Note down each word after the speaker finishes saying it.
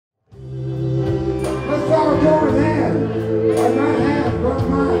your hand, or not hand, but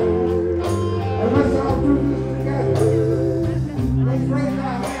mine. And let's all do this together. Let's raise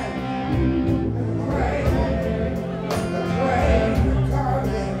our hands and pray. Let's pray.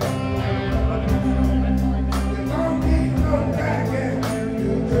 You don't need no backing.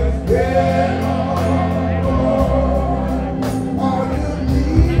 You just get on board. All you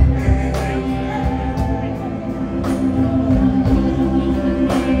need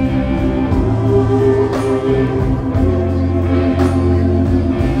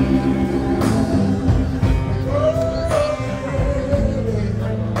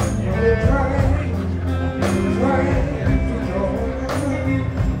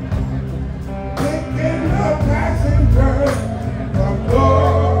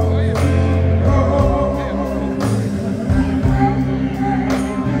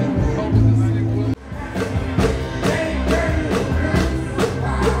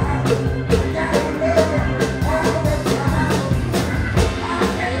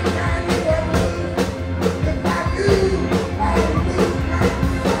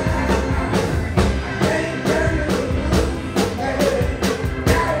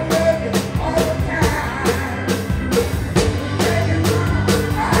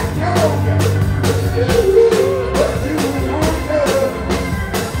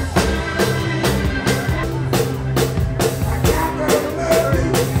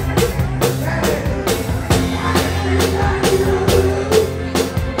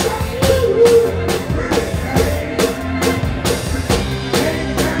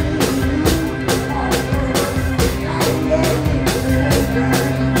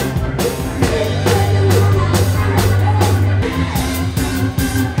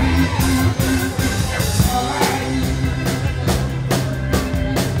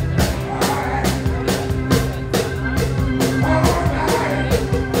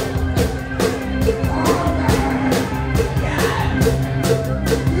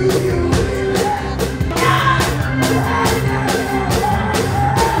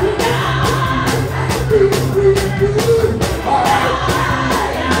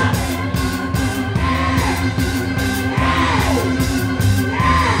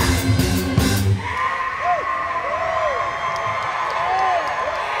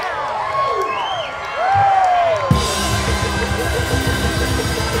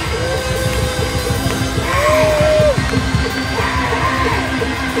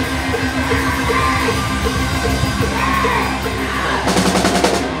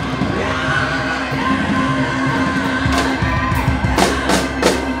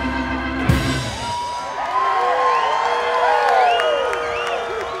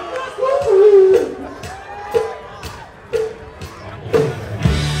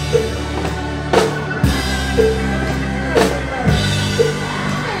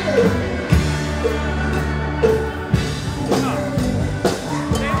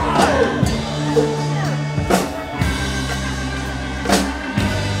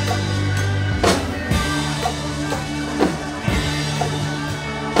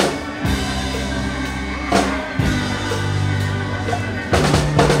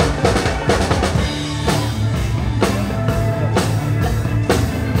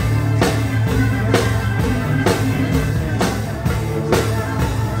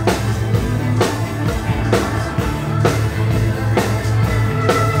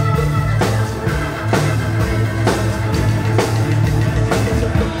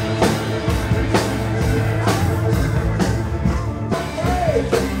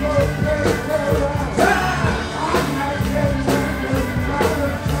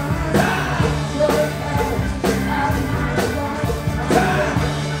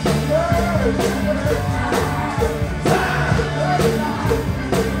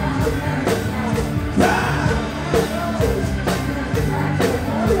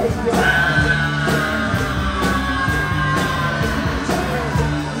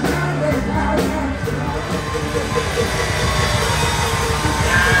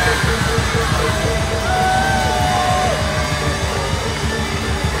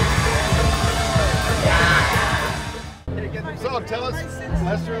Tell us,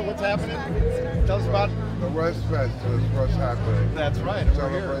 Lester, what's happening? Tell us about the West Fest is what's happening. That's right.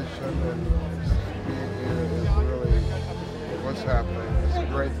 Celebration and being here is really what's happening. It's a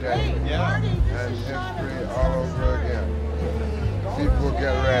great day. Yeah. And history all over again. People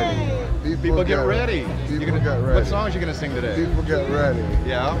get ready. People get ready. People get ready. What songs are you going to sing today? People get ready.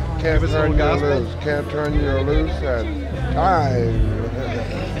 Yeah. Can't turn you loose. Can't turn you loose. And time.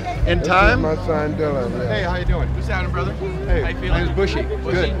 In time? This is my son Dylan. Yeah. Hey, how you doing? What's happening, brother? Hey, how you feeling? my name's Bushy.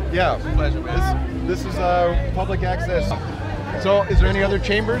 Good. Yeah. It's a pleasure, man. This is public access. So, is there any other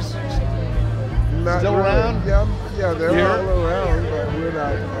chambers? not Still really. around? Yeah, they're Here? all around, but we're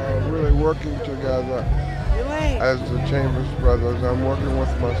not really working together as the Chambers brothers. I'm working with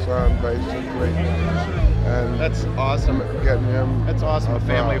my son basically, and That's awesome. getting him. That's awesome. A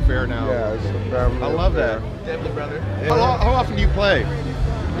family affair now. Yeah, it's a family. I love affair. that. Definitely, brother. How often do you play?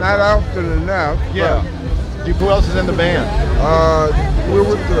 Not often enough. Yeah. Who else is in the band? We're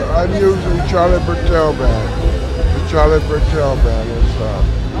with I'm using Charlie Bertel band. The Charlie Bertel band is.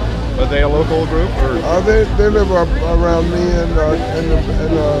 Are they a local group or? They live up around me in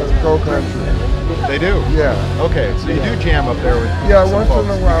the Go Country. They do. Yeah. Okay, so you do jam up there with. Yeah, some once folks.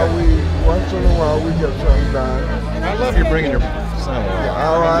 in a while we get something done. I love you bringing your son along.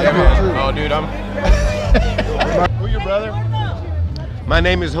 All right, Come me on. too. Oh, dude, Who your brother? My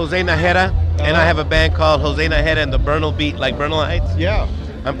name is Jose Najera, and I have a band called Jose Najera and the Bernal Beat, like Bernal Heights. Yeah.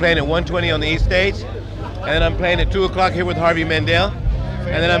 I'm playing at 120 on the East Stage, and then I'm playing at 2 o'clock here with Harvey Mandel,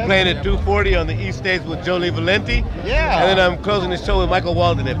 and then I'm playing at 2:40 on the East Stage with Jolie Valenti, Yeah. and then I'm closing the show with Michael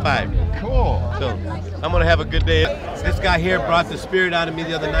Walden at 5. Cool. So I'm gonna have a good day. This guy here brought the spirit out of me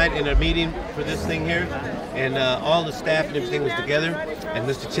the other night in a meeting for this thing here, and all the staff and everything was together, and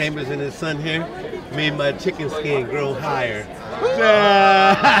Mr. Chambers and his son here made my chicken skin grow higher.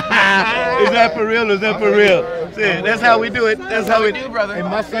 Is that for real? Is that for real? See, that's how we do it. That's how we do, brother. And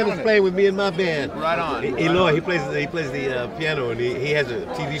my son is playing with me in my band. Right on. Eloy, he plays the piano, and he has a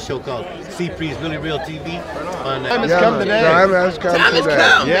TV show called C-Pre's Really Real TV. On Time has come today. Time has come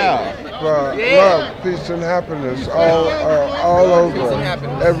today. Yeah. For love, peace, and happiness all over,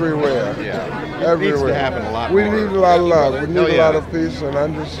 everywhere. Yeah. Everywhere. Needs to happen a lot we more. need a lot of love. We need Oh, a yeah. lot of peace and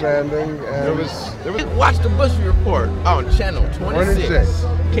understanding. And There was. watch the Bushy Report on channel 26.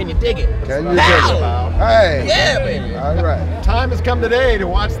 Can you dig it? can you Pow! dig it? Hey. Yeah, baby. All right. Time has come today to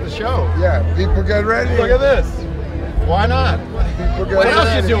watch the show. Yeah. People get ready. Look at this. Why not? People get What ready.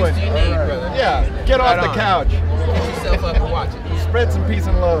 else you doing? you All need, right. brother? Yeah. Get Right off the on. couch. Get yourself up and watch it. Spread some peace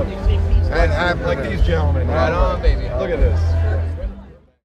and love. And happiness. Like these gentlemen. Right on, baby. Look at this.